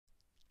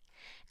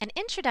An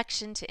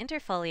Introduction to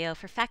Interfolio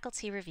for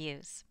Faculty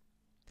Reviews.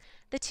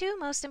 The two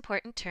most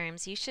important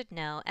terms you should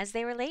know as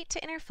they relate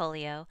to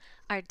Interfolio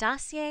are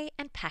Dossier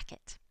and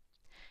Packet.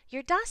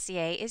 Your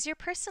dossier is your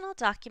personal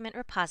document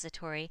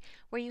repository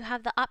where you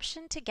have the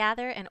option to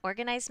gather and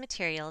organize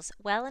materials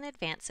well in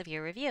advance of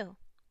your review.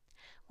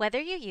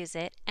 Whether you use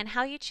it and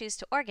how you choose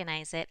to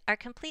organize it are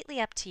completely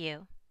up to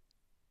you.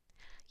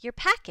 Your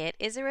packet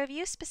is a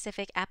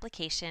review-specific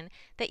application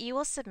that you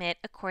will submit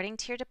according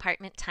to your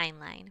department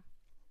timeline.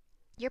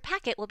 Your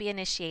packet will be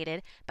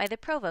initiated by the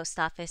Provost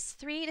Office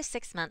 3 to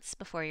 6 months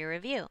before your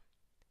review.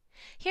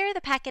 Here are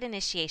the packet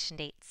initiation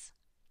dates.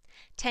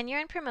 Tenure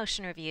and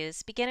promotion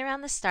reviews begin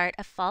around the start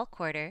of fall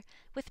quarter,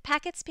 with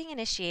packets being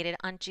initiated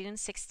on June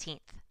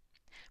 16th.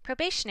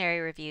 Probationary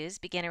reviews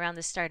begin around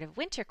the start of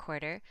winter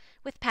quarter,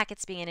 with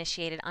packets being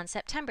initiated on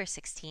September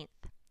 16th.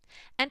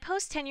 And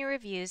post-tenure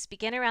reviews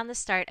begin around the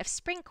start of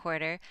spring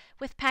quarter,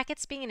 with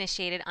packets being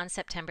initiated on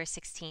September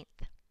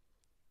 16th.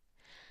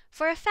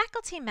 For a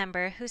faculty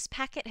member whose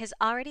packet has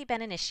already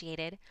been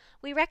initiated,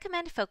 we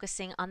recommend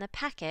focusing on the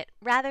packet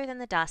rather than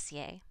the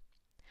dossier.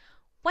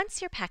 Once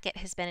your packet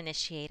has been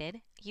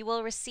initiated, you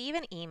will receive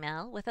an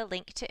email with a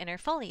link to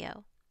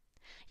Interfolio.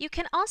 You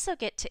can also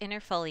get to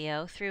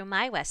Interfolio through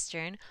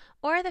MyWestern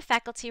or the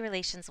Faculty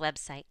Relations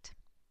website.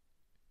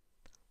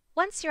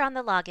 Once you're on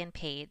the login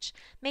page,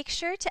 make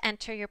sure to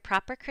enter your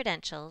proper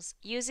credentials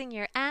using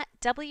your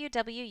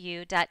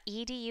 @wwu.edu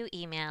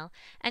email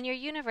and your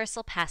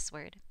universal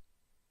password.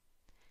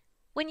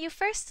 When you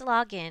first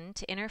log in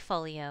to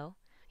Interfolio,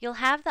 you'll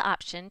have the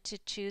option to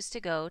choose to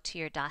go to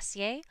your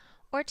dossier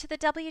or to the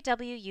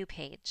WWU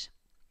page.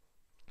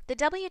 The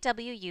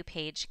WWU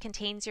page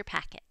contains your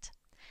packet.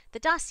 The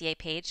dossier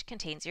page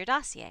contains your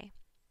dossier.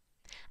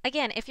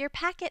 Again, if your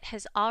packet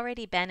has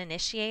already been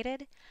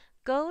initiated,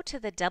 go to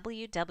the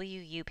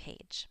WWU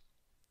page.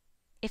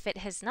 If it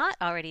has not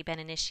already been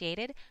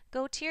initiated,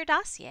 go to your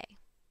dossier.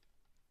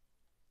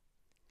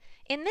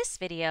 In this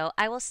video,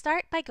 I will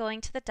start by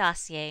going to the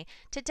dossier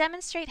to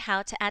demonstrate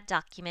how to add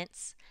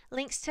documents,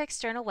 links to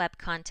external web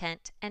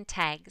content, and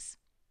tags.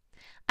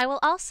 I will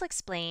also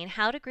explain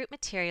how to group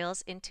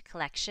materials into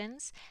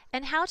collections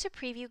and how to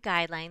preview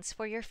guidelines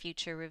for your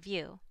future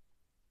review.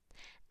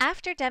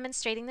 After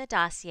demonstrating the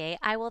dossier,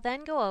 I will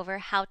then go over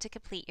how to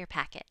complete your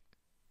packet.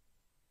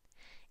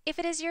 If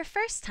it is your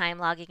first time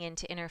logging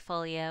into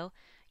Interfolio,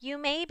 you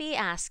may be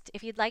asked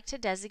if you'd like to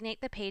designate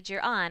the page you're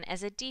on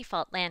as a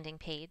default landing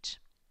page.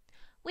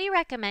 We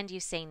recommend you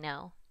say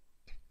no.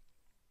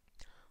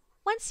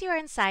 Once you are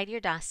inside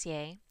your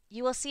dossier,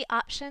 you will see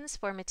options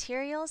for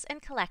materials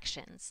and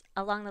collections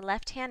along the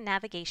left-hand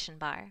navigation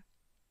bar.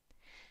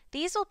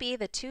 These will be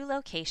the two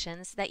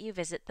locations that you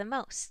visit the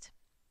most.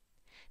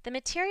 The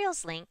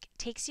materials link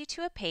takes you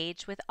to a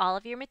page with all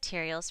of your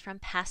materials from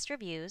past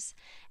reviews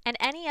and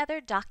any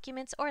other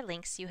documents or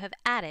links you have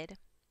added.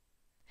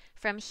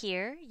 From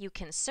here, you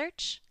can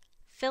search,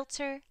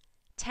 filter,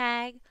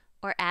 tag,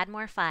 or add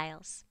more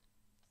files.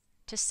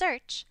 To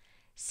search,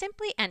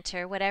 simply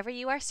enter whatever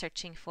you are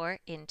searching for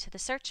into the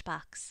search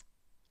box.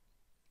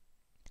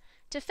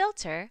 To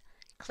filter,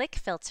 click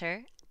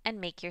Filter and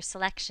make your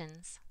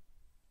selections.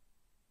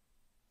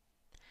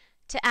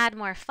 To add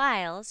more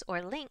files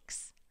or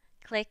links,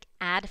 click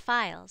Add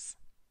Files.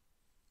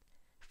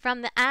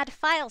 From the Add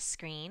Files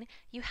screen,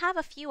 you have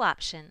a few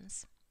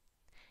options.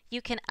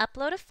 You can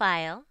upload a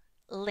file,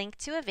 link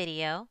to a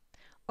video,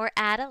 or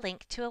add a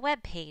link to a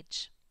web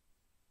page.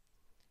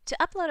 To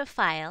upload a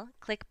file,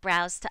 click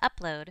Browse to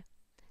Upload.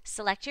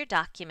 Select your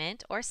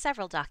document or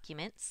several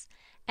documents,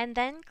 and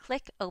then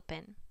click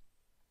Open.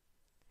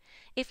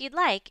 If you'd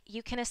like,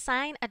 you can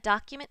assign a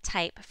document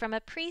type from a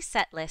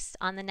preset list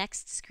on the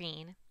next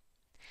screen.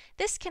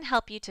 This can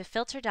help you to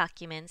filter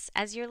documents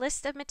as your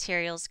list of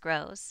materials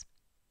grows.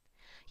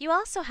 You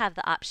also have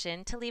the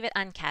option to leave it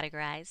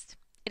uncategorized.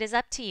 It is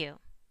up to you.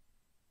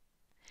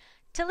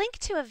 To link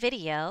to a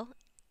video,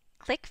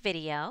 click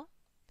Video,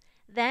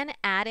 then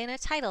add in a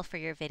title for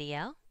your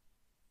video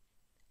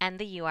and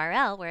the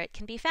URL where it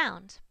can be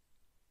found.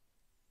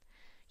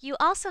 You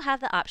also have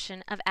the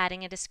option of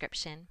adding a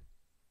description.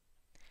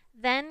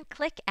 Then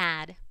click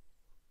Add.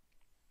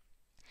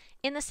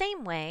 In the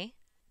same way,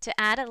 to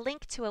add a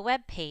link to a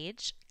web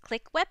page,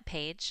 click Web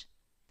Page,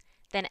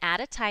 then add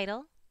a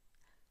title,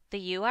 the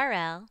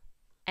URL,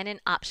 and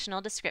an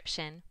optional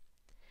description.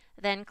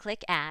 Then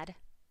click Add.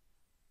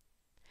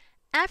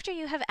 After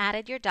you have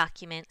added your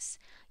documents,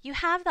 you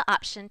have the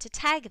option to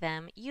tag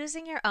them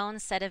using your own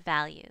set of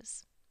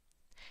values.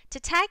 To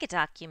tag a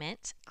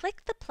document,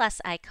 click the plus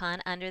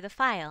icon under the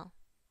file.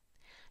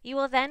 You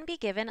will then be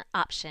given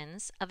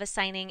options of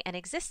assigning an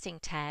existing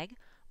tag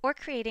or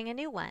creating a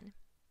new one.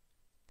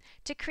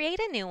 To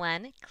create a new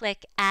one,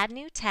 click Add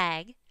New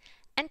Tag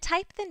and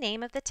type the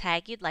name of the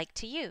tag you'd like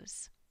to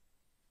use.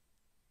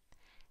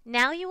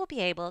 Now you will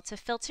be able to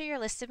filter your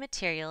list of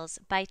materials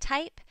by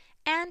type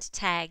and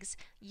tags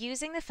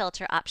using the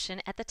filter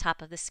option at the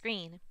top of the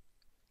screen.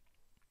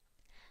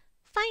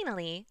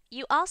 Finally,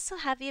 you also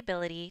have the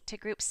ability to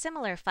group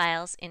similar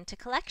files into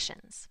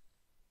collections.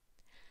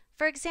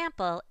 For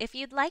example, if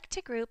you'd like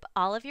to group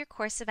all of your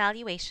course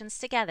evaluations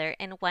together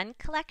in one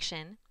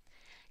collection,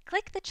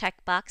 click the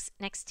checkbox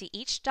next to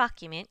each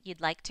document you'd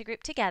like to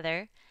group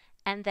together,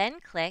 and then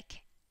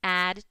click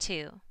Add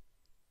To.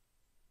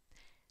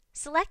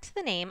 Select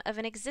the name of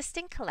an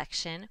existing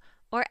collection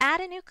or add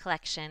a new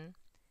collection,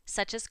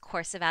 such as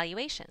Course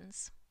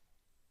Evaluations.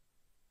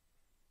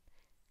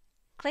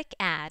 Click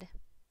Add.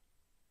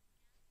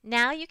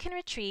 Now you can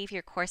retrieve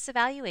your course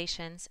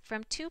evaluations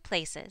from two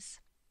places.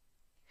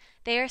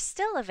 They are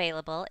still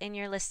available in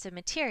your list of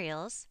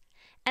materials,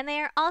 and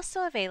they are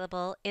also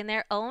available in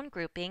their own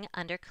grouping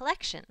under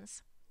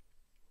Collections.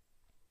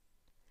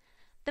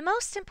 The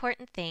most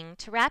important thing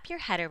to wrap your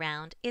head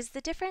around is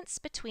the difference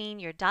between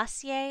your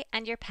dossier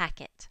and your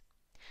packet.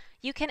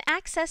 You can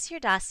access your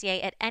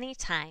dossier at any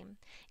time,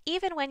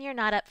 even when you're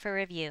not up for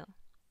review.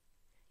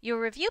 Your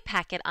review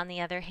packet, on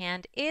the other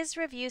hand, is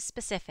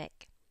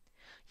review-specific.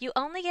 You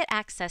only get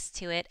access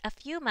to it a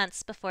few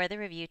months before the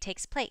review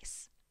takes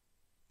place.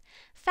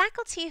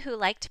 Faculty who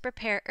like to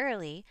prepare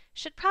early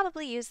should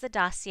probably use the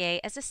dossier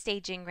as a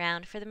staging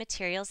ground for the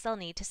materials they'll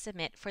need to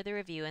submit for the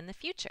review in the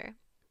future.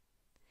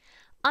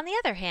 On the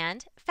other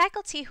hand,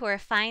 faculty who are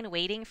fine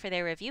waiting for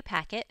their review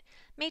packet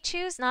may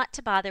choose not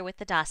to bother with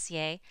the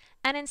dossier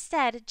and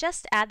instead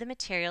just add the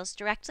materials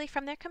directly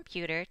from their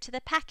computer to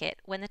the packet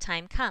when the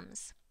time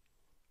comes.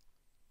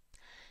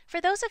 For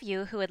those of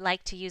you who would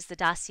like to use the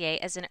dossier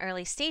as an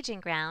early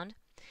staging ground,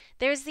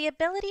 there is the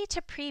ability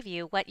to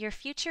preview what your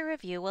future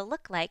review will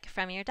look like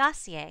from your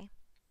dossier.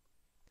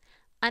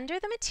 Under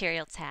the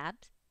Material tab,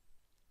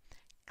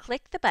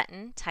 click the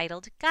button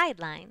titled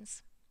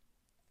Guidelines.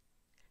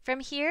 From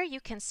here,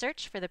 you can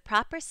search for the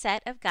proper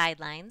set of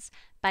guidelines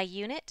by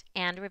unit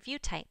and review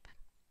type.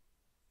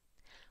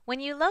 When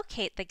you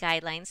locate the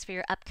guidelines for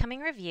your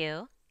upcoming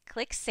review,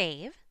 click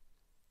Save,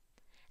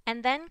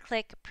 and then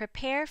click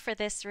Prepare for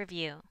this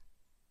review.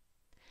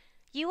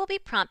 You will be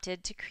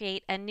prompted to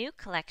create a new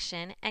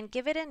collection and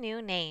give it a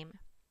new name.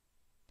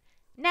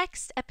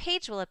 Next, a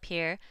page will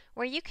appear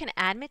where you can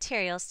add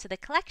materials to the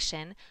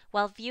collection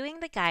while viewing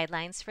the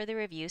guidelines for the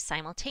review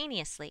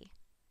simultaneously.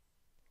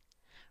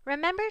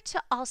 Remember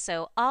to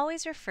also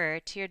always refer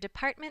to your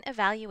department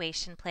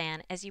evaluation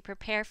plan as you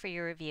prepare for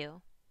your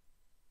review.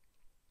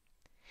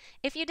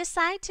 If you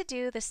decide to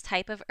do this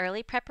type of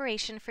early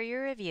preparation for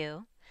your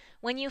review,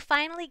 when you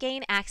finally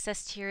gain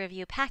access to your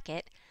review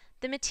packet,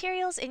 the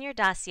materials in your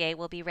dossier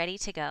will be ready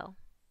to go.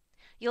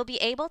 You'll be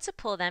able to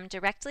pull them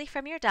directly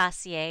from your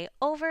dossier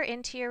over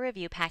into your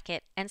review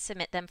packet and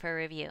submit them for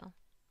review.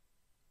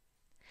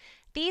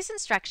 These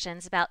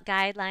instructions about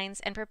guidelines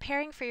and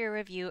preparing for your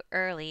review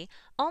early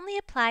only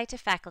apply to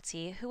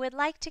faculty who would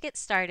like to get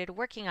started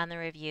working on the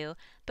review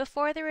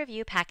before the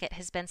review packet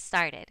has been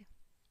started.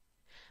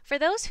 For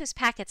those whose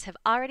packets have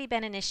already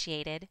been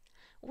initiated,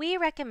 we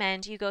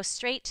recommend you go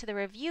straight to the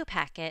review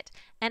packet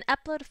and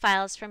upload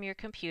files from your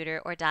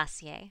computer or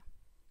dossier.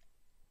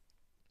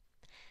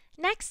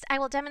 Next, I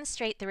will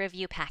demonstrate the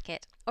review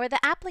packet, or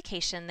the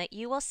application that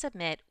you will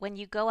submit when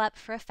you go up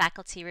for a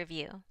faculty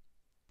review.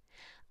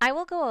 I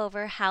will go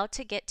over how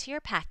to get to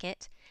your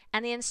packet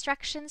and the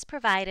instructions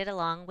provided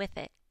along with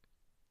it.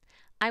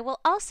 I will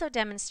also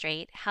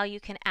demonstrate how you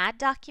can add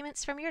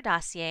documents from your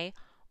dossier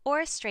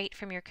or straight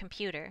from your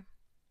computer.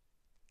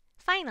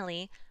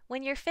 Finally,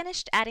 when you're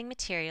finished adding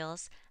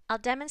materials, I'll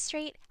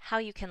demonstrate how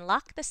you can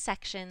lock the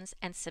sections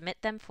and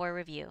submit them for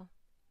review.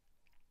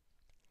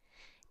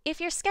 If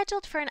you're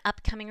scheduled for an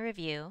upcoming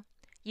review,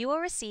 you will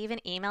receive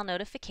an email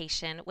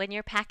notification when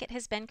your packet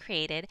has been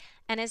created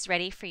and is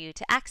ready for you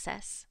to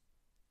access.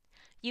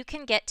 You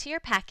can get to your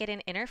packet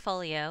in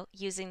Interfolio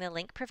using the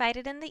link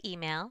provided in the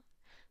email,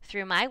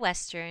 through My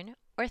Western,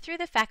 or through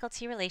the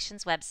Faculty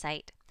Relations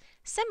website,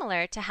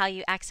 similar to how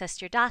you accessed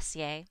your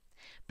dossier,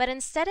 but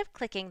instead of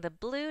clicking the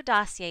blue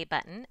Dossier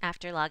button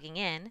after logging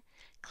in,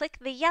 click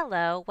the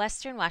yellow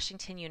Western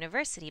Washington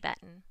University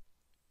button.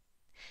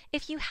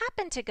 If you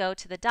happen to go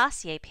to the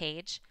Dossier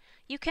page,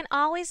 you can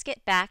always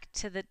get back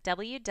to the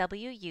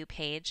WWU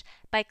page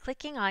by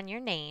clicking on your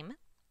name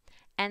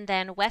and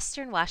then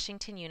Western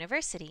Washington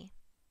University.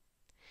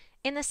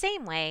 In the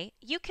same way,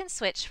 you can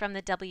switch from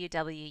the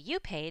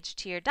WWU page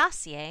to your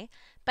dossier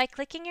by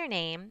clicking your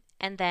name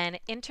and then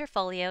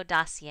Interfolio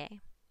Dossier.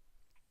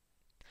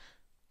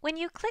 When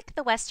you click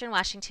the Western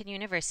Washington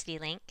University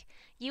link,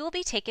 you will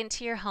be taken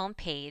to your home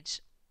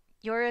page.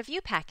 Your review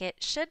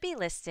packet should be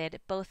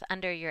listed both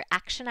under your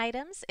action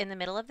items in the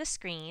middle of the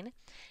screen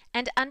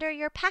and under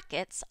your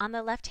packets on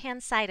the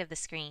left-hand side of the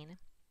screen.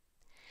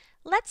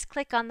 Let's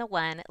click on the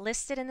one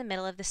listed in the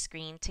middle of the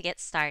screen to get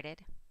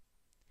started.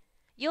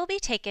 You'll be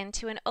taken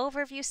to an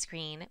overview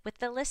screen with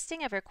the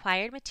listing of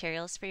required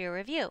materials for your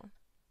review.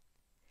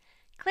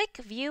 Click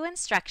View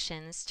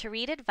Instructions to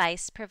read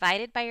advice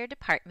provided by your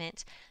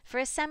department for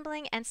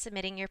assembling and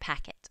submitting your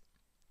packet.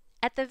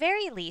 At the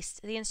very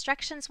least, the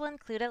instructions will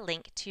include a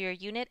link to your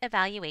unit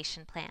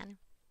evaluation plan.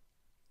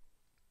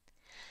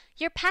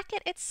 Your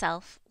packet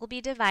itself will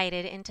be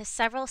divided into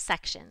several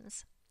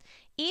sections,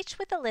 each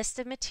with a list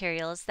of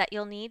materials that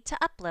you'll need to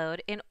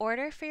upload in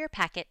order for your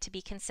packet to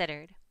be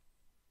considered.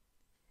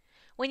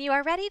 When you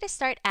are ready to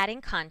start adding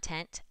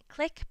content,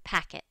 click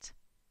Packet.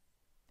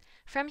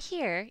 From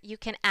here, you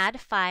can add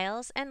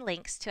files and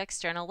links to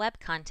external web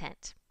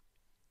content.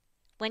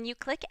 When you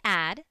click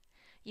Add,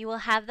 you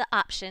will have the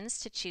options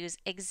to choose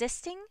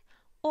Existing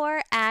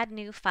or Add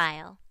New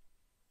File.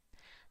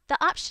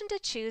 The option to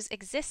choose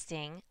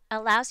Existing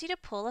allows you to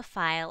pull a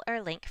file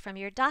or link from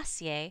your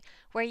dossier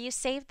where you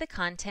saved the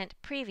content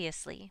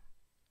previously.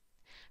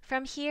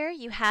 From here,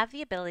 you have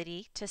the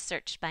ability to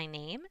search by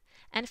name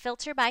and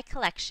filter by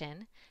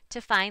collection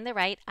to find the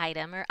right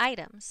item or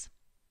items.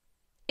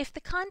 If the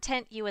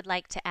content you would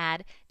like to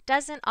add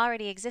doesn't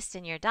already exist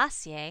in your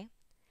dossier,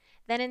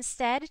 then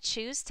instead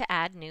choose to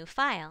add New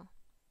File.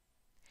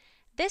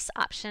 This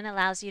option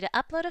allows you to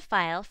upload a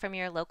file from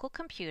your local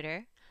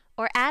computer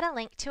or add a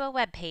link to a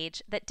web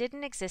page that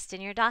didn't exist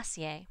in your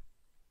dossier.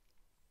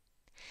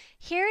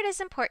 Here it is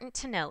important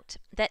to note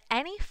that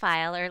any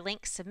file or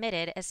link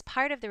submitted as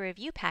part of the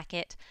review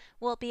packet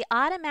will be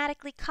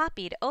automatically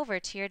copied over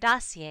to your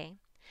dossier,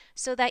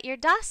 so that your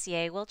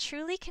dossier will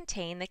truly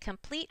contain the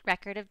complete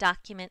record of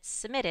documents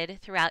submitted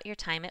throughout your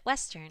time at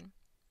Western.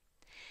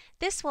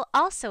 This will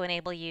also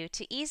enable you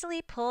to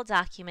easily pull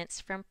documents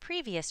from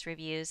previous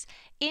reviews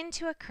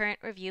into a current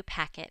review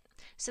packet,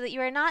 so that you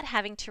are not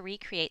having to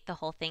recreate the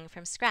whole thing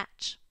from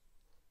scratch.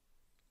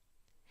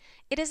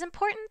 It is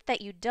important that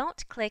you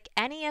don't click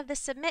any of the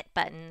Submit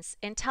buttons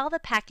until the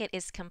packet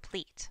is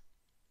complete.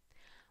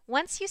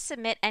 Once you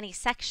submit any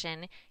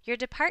section, your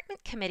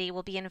department committee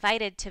will be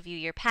invited to view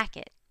your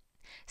packet,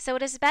 so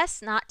it is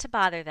best not to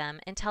bother them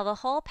until the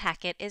whole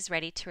packet is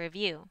ready to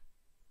review.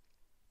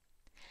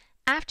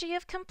 After you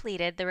have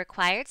completed the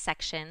required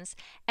sections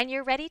and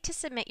you're ready to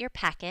submit your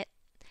packet,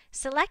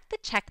 select the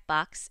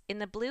checkbox in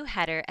the blue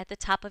header at the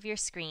top of your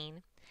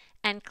screen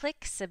and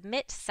click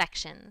Submit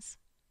Sections.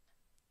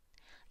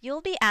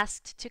 You'll be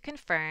asked to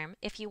confirm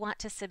if you want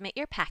to submit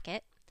your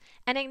packet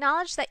and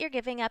acknowledge that you're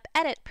giving up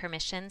edit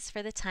permissions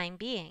for the time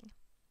being.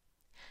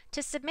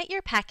 To submit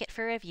your packet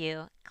for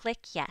review,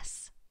 click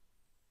Yes.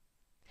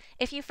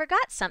 If you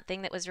forgot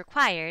something that was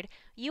required,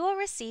 you will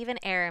receive an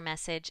error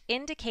message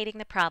indicating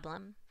the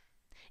problem.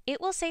 It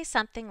will say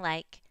something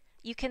like,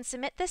 "You can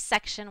submit this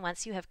section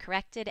once you have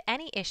corrected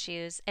any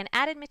issues and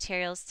added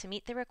materials to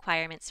meet the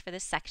requirements for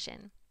this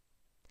section."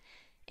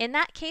 In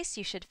that case,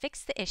 you should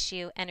fix the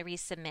issue and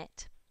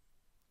resubmit.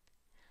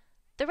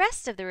 The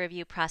rest of the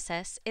review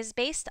process is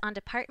based on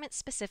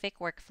department-specific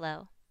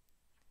workflow.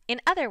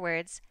 In other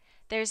words,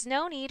 there's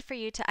no need for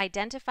you to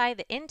identify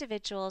the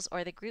individuals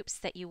or the groups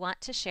that you want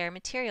to share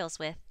materials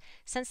with,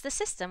 since the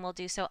system will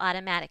do so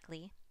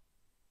automatically.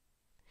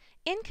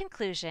 In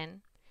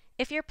conclusion,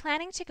 if you're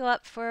planning to go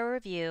up for a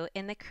review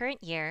in the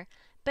current year,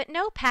 but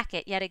no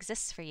packet yet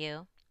exists for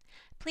you,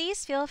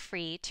 please feel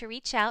free to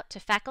reach out to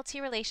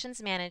Faculty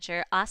Relations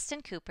Manager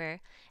Austin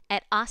Cooper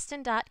at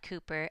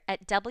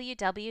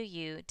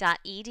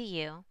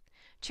austin.cooper@wwu.edu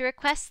to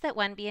request that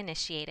one be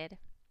initiated.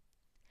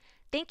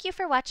 Thank you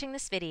for watching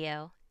this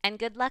video, and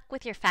good luck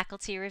with your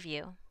faculty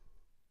review.